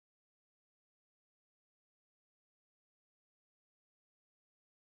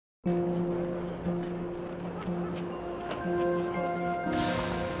The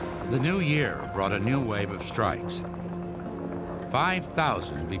new year brought a new wave of strikes.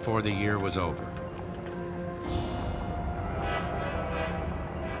 5,000 before the year was over.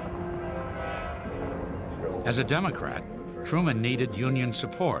 As a Democrat, Truman needed union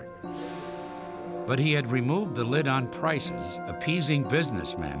support. But he had removed the lid on prices, appeasing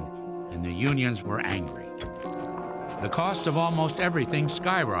businessmen, and the unions were angry. The cost of almost everything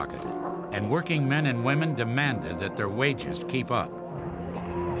skyrocketed, and working men and women demanded that their wages keep up.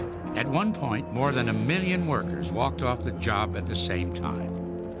 At one point, more than 1 million workers walked off the job at the same time.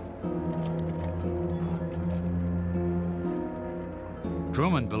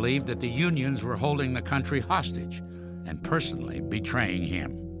 Truman believed that the unions were holding the country hostage and personally betraying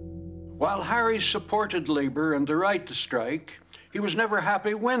him. While Harry supported labor and the right to strike, he was never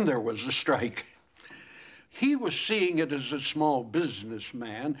happy when there was a strike. He was seeing it as a small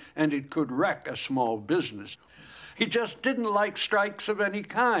businessman, and it could wreck a small business. He just didn't like strikes of any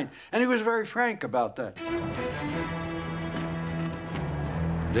kind, and he was very frank about that.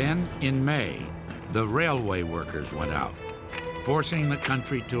 Then, in May, the railway workers went out, forcing the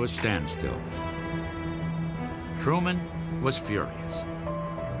country to a standstill. Truman was furious.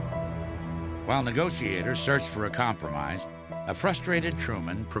 While negotiators searched for a compromise, a frustrated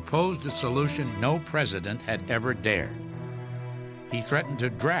Truman proposed a solution no president had ever dared. He threatened to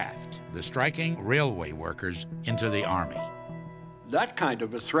draft the striking railway workers into the army. That kind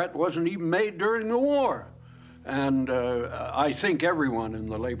of a threat wasn't even made during the war. And I think everyone in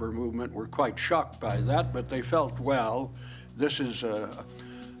the labor movement were quite shocked by that, but they felt, well, this is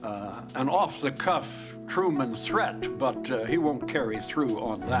an off-the-cuff Truman threat, but he won't carry through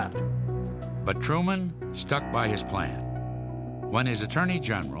on that. But Truman stuck by his plan. When his attorney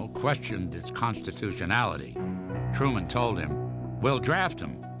general questioned its constitutionality, Truman told him, "We'll draft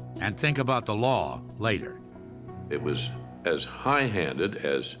him and think about the law later." It was as high-handed,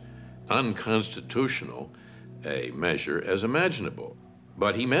 as unconstitutional a measure as imaginable.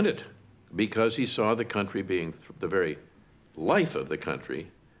 But he meant it because he saw the country being the very life of the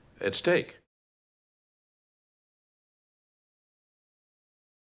country at stake.